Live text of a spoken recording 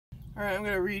Alright, I'm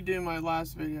going to redo my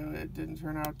last video. It didn't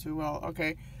turn out too well.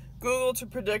 Okay. Google to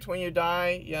predict when you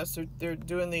die. Yes, they're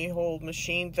doing the whole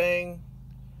machine thing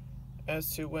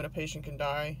as to when a patient can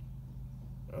die.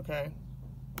 Okay.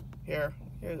 Here's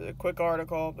a quick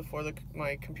article before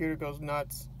my computer goes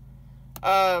nuts.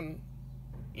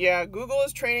 Yeah, Google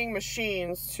is training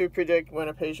machines to predict when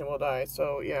a patient will die.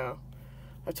 So, yeah.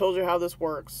 I told you how this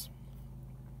works.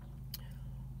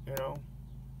 You know.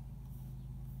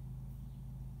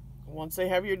 Once they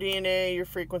have your DNA, your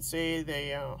frequency,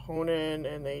 they hone in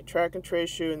and they track and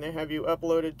trace you, and they have you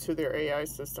uploaded to their AI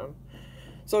system.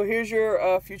 So here's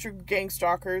your future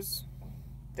gangstalkers.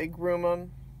 They groom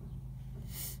them.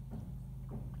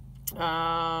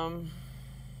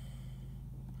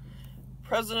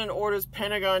 President orders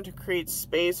Pentagon to create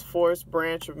Space Force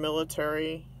branch of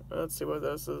military. Let's see what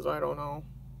this is. I don't know.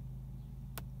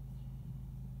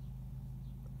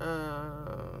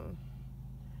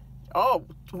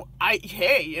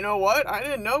 Hey, you know what? I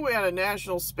didn't know we had a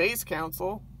National Space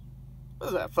Council. What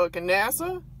is that, fucking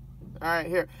NASA? Alright,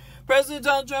 here. President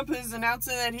Donald Trump is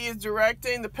announcing that he is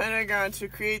directing the Pentagon to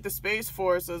create the Space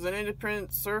Force as an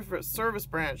independent service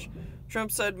branch.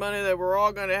 Trump said Monday that we're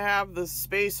all going to have the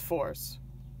Space Force.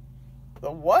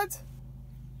 The what?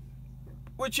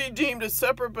 Which he deemed a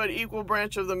separate but equal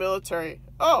branch of the military.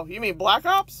 Oh, you mean Black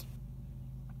Ops?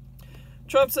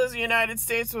 Trump says the United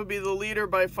States will be the leader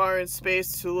by far in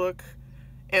space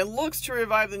looks to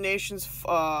revive the nation's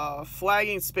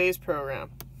flagging space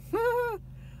program.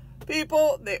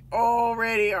 People, they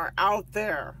already are out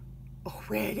there.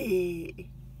 Already.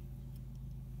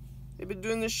 They've been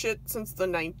doing this shit since the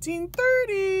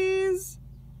 1930s.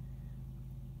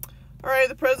 Alright,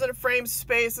 the president frames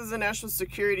space as a national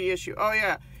security issue. Oh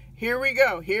yeah, here we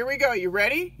go. You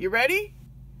ready?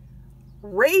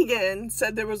 Reagan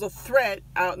said there was a threat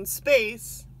out in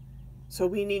space, so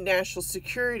we need national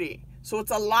security. So it's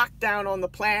a lockdown on the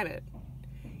planet.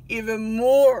 Even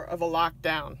more of a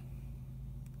lockdown.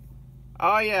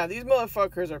 Oh yeah, these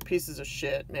motherfuckers are pieces of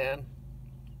shit, man.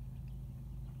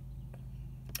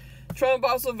 Trump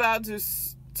also vowed to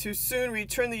soon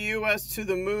return the U.S. to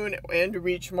the moon and to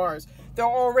reach Mars. They're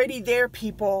already there,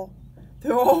 people.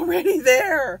 They're already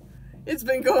there. It's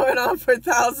been going on for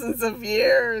thousands of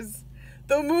years.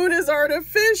 The moon is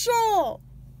artificial.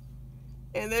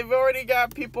 And they've already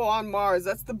got people on Mars.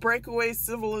 That's the breakaway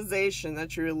civilization.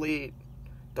 That's your elite.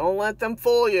 Don't let them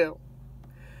fool you.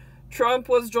 Trump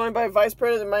was joined by Vice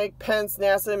President Mike Pence,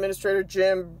 NASA Administrator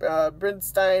Jim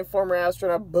Bridenstine, former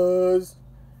astronaut Buzz,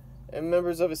 and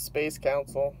members of his Space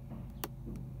Council.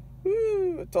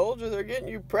 Woo, I told you they're getting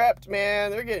you prepped,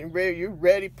 man. They're getting you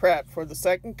ready prepped for the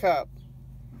second cup.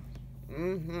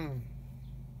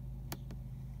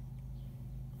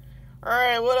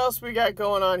 Alright, what else we got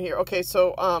going on here? Okay,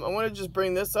 so I want to just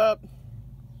bring this up.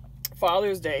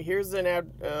 Father's Day. Here's an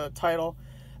ad title.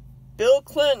 Bill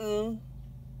Clinton's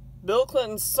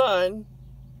son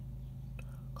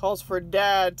calls for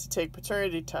dad to take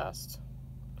paternity test.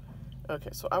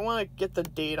 Okay, so I want to get the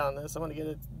date on this. I want to get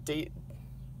a date.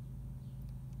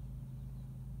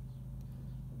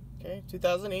 Okay,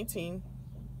 2018.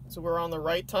 So we're on the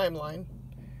right timeline.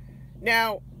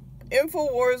 Now,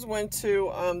 InfoWars went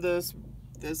to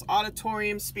this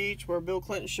auditorium speech where Bill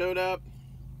Clinton showed up,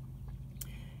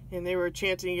 and they were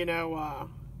chanting, you know,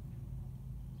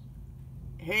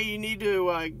 hey, you need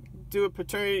to do a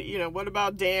paternity, you know, what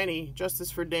about Danny?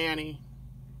 Justice for Danny.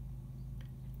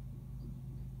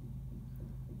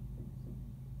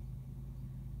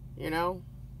 You know,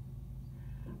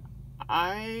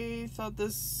 I thought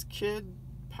this kid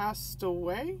passed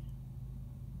away.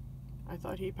 I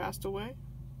thought he passed away.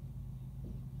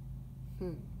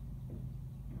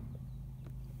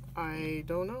 I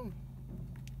don't know.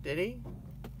 Did he?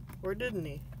 Or didn't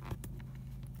he?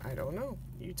 I don't know.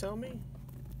 You tell me.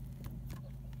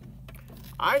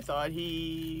 I thought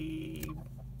he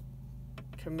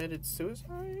committed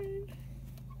suicide.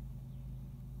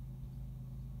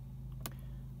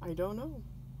 I don't know.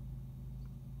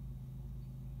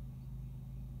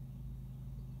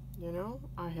 You know,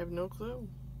 I have no clue.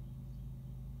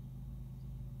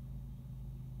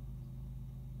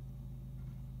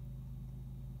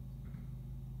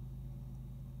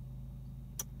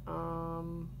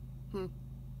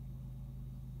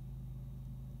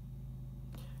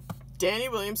 Danny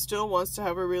Williams still wants to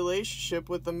have a relationship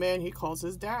with the man he calls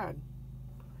his dad.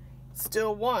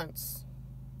 Still wants.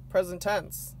 Present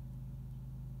tense.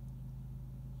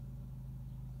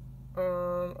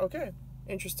 Okay.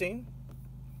 Interesting.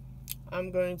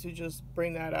 I'm going to just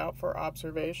bring that out for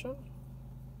observation.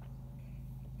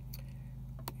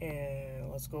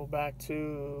 And let's go back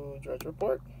to Drudge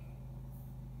Report.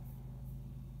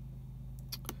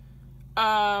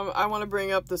 I want to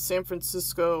bring up the San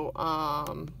Francisco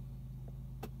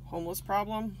homeless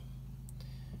problem.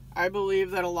 I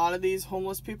believe that a lot of these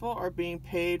homeless people are being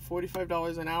paid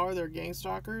 $45 an hour. They're gang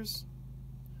stalkers.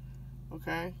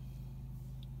 Okay.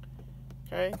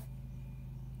 Okay.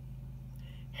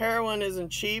 Heroin isn't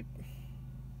cheap.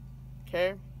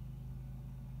 Okay.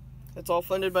 It's all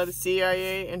funded by the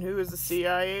CIA. And who is the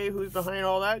CIA? Who's behind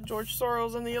all that? George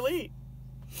Soros and the elite.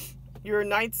 Your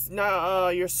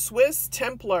Swiss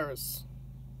Templars.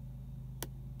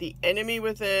 The enemy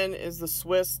within is the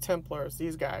Swiss Templars.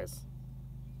 These guys.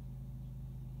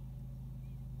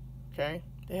 Okay?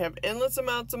 They have endless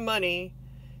amounts of money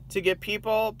to get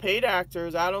people, paid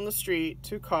actors, out on the street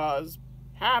to cause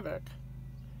havoc.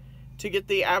 To get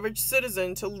the average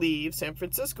citizen to leave San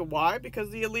Francisco. Why?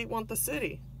 Because the elite want the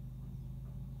city.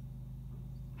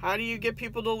 How do you get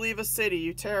people to leave a city?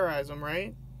 You terrorize them,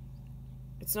 right?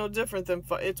 It's no different than...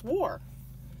 It's war.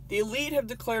 The elite have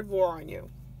declared war on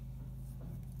you.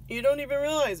 You don't even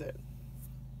realize it.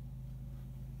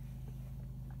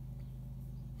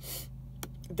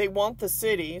 They want the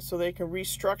city so they can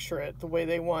restructure it the way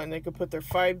they want. They could put their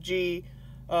 5G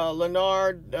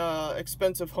Leonard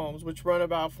expensive homes, which run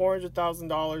about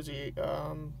 $400,000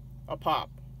 a pop.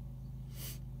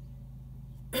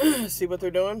 See what they're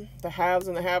doing? The haves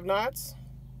and the have-nots.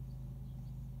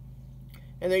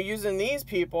 And they're using these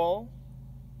people,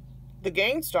 the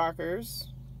gang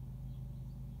stalkers,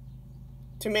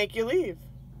 to make you leave.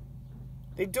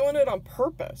 They're doing it on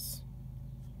purpose.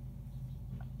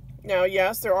 Now,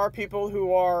 yes, there are people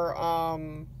who are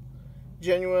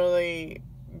genuinely,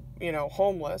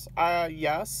 homeless.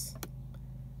 Yes.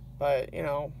 But,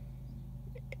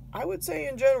 I would say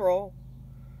in general,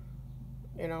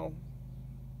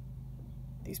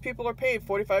 these people are paid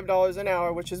 $45 an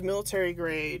hour, which is military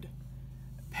grade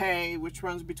pay, which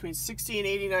runs between $60,000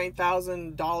 and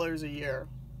 $89,000 a year.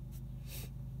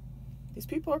 These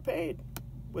people are paid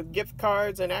with gift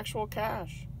cards and actual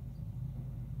cash.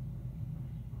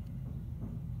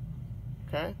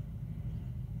 Okay?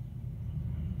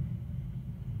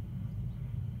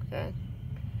 Okay?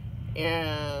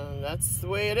 And that's the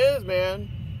way it is, man.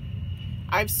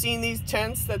 I've seen these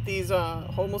tents that these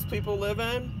homeless people live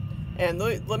in. And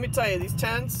let me tell you, these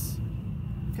tents,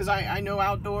 because I know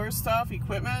outdoor stuff,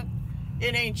 equipment,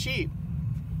 it ain't cheap.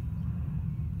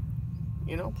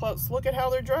 Plus look at how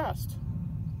they're dressed.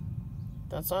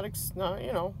 That's not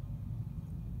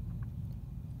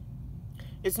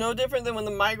It's no different than when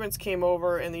the migrants came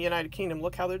over in the United Kingdom.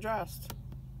 Look how they're dressed.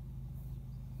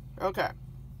 Okay.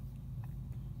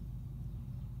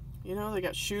 They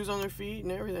got shoes on their feet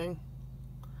and everything.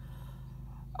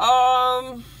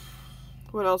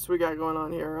 What else we got going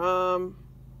on here?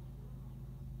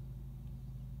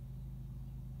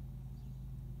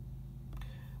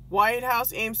 White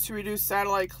House aims to reduce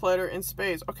satellite clutter in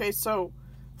space. Okay, so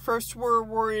first we're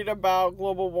worried about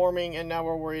global warming, and now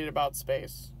we're worried about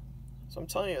space. So I'm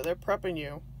telling you, they're prepping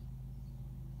you.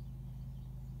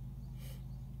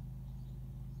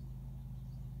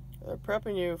 They're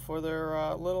prepping you for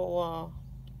their little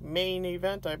main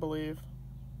event, I believe.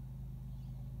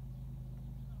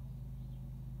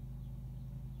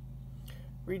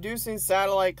 Reducing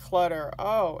satellite clutter.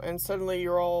 Oh, and suddenly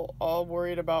you're all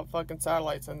worried about fucking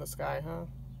satellites in the sky, huh?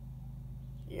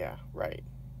 Yeah, right.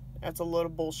 That's a load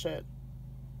of bullshit.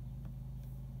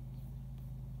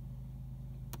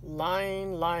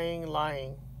 Lying, lying,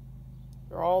 lying.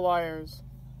 They're all liars.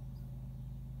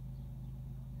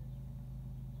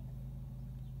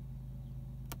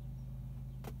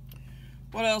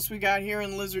 What else we got here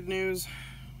in lizard news?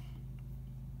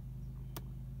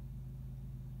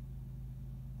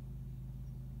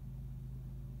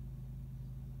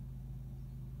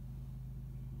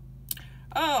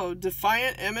 Oh,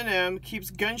 defiant Eminem keeps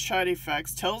gunshot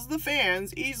effects, tells the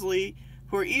fans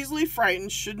who are easily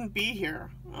frightened shouldn't be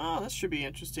here. Oh, this should be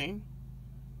interesting.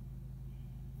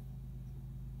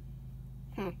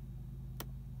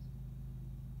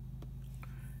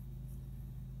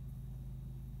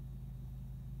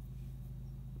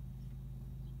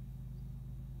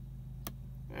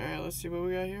 Alright, let's see what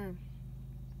we got here.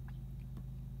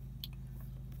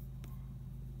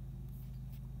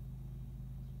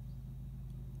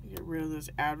 Get rid of this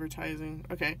advertising.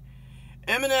 Okay.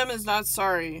 Eminem is not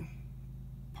sorry.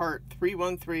 Part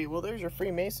 313. Well, there's your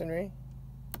Freemasonry.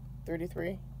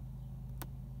 33.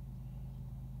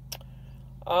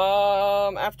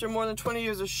 After more than 20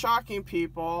 years of shocking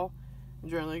people,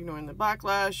 generally ignoring the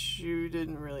backlash, you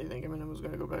didn't really think Eminem was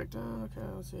going to go back down. Okay,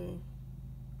 let's see.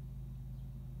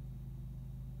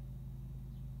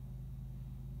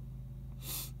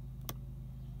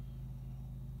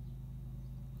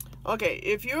 Okay,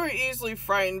 if you are easily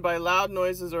frightened by loud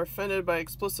noises or offended by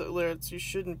explicit lyrics, you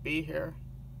shouldn't be here.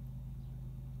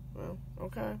 Well,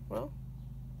 okay, well.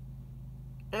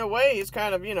 In a way, he's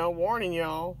kind of, warning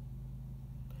y'all.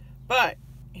 But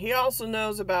he also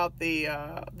knows about the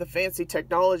fancy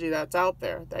technology that's out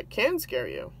there that can scare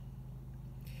you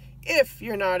if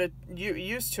you're not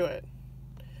used to it.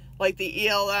 Like the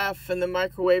ELF and the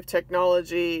microwave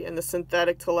technology and the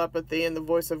synthetic telepathy and the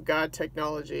voice of God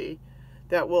technology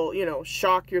that will,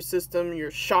 shock your system,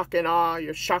 your shock and awe,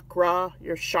 your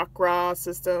chakra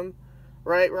system.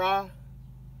 Right, Ra?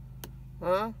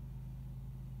 Huh?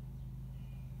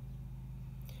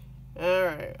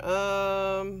 Alright,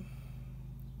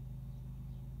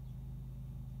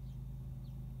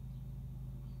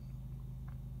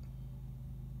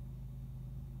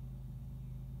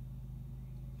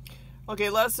 okay,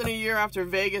 less than a year after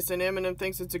Vegas and Eminem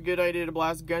thinks it's a good idea to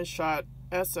blast gunshot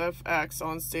SFX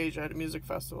on stage at a music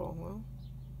festival. Well,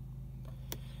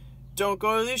 don't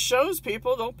go to these shows,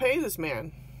 people. Don't pay this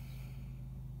man.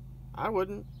 I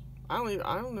wouldn't. I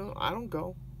don't know. I don't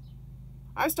go.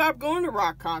 I stopped going to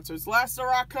rock concerts. Last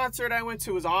rock concert I went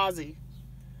to was Ozzy.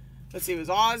 Let's see, it was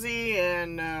Ozzy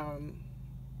and I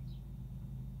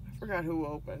forgot who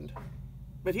opened.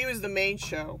 But he was the main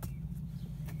show.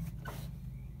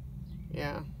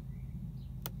 Yeah.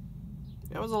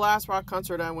 That was the last rock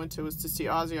concert I went to, was to see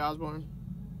Ozzy Osbourne.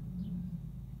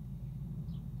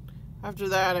 After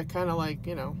that, I kind of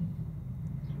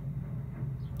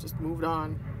just moved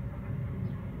on.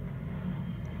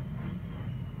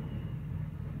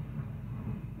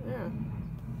 Yeah.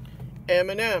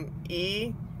 Eminem,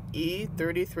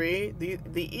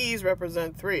 E33. The E's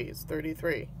represent 3. It's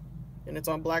 33. And it's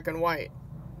on black and white,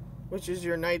 which is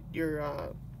your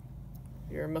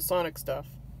Masonic stuff.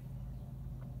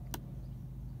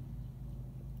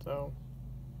 So,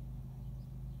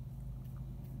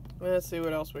 let's see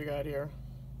what else we got here.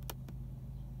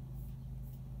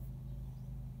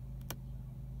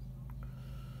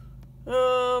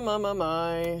 Oh,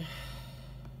 my.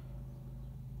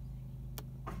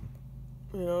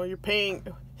 You're paying,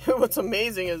 what's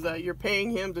amazing is that you're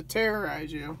paying him to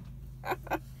terrorize you.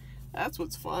 That's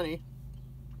what's funny.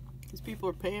 These people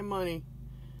are paying money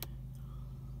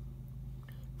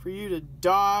for you to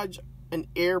dodge an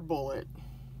air bullet.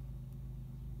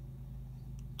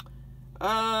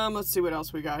 Let's see what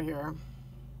else we got here.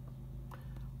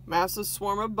 Massive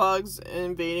swarm of bugs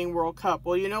invading World Cup.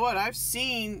 Well, you know what? I've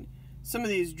seen some of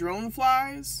these drone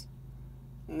flies,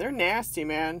 and they're nasty,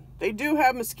 man. They do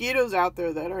have mosquitoes out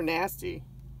there that are nasty.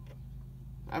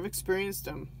 I've experienced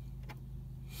them.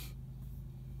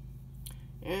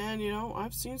 And,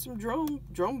 I've seen some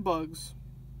drone bugs.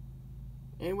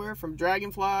 Anywhere from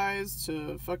dragonflies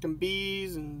to fucking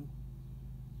bees, and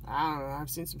I don't know, I've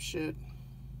seen some shit.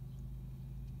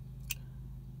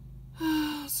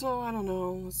 So, I don't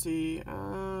know, let's see, I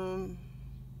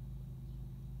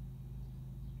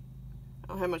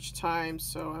don't have much time,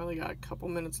 so I only got a couple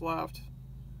minutes left.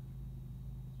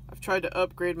 I've tried to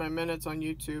upgrade my minutes on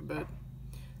YouTube, but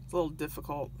it's a little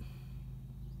difficult.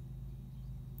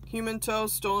 Human toe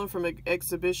stolen from an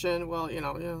exhibition. Well,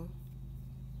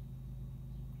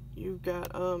 you've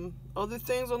got other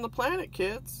things on the planet,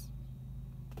 kids.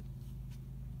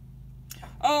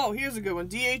 Oh, here's a good one.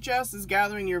 DHS is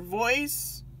gathering your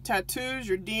voice, tattoos,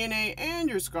 your DNA, and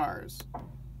your scars.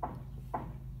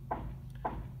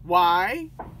 Why?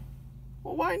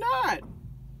 Well, why not?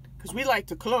 Because we like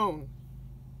to clone.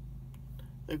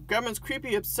 The government's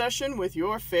creepy obsession with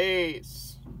your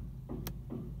face.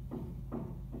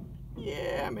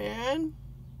 Yeah, man.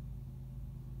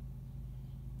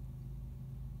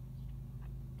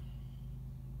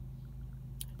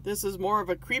 This is more of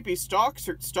a creepy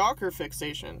stalker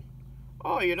fixation.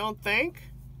 Oh, you don't think?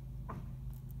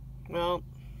 Well,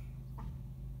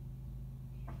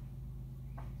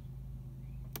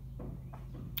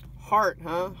 Heart,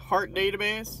 huh? Heart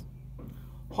database?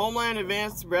 Homeland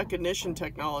Advanced Recognition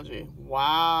Technology.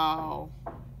 Wow.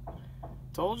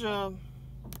 Told ya.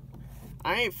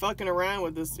 I ain't fucking around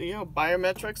with this,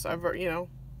 biometrics.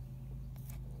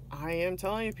 I am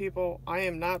telling you, people, I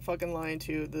am not fucking lying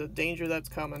to you. The danger that's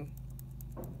coming.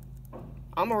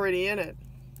 I'm already in it.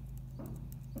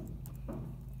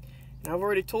 And I've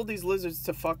already told these lizards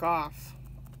to fuck off.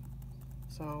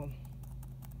 So,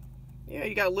 yeah,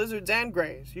 you got lizards and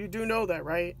greys. You do know that,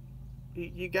 right?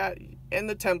 You got, and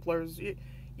the Templars.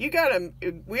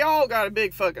 We all got a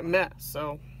big fucking mess,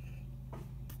 so,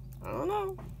 I don't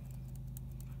know.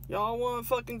 Y'all want to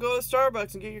fucking go to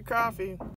Starbucks and get your coffee.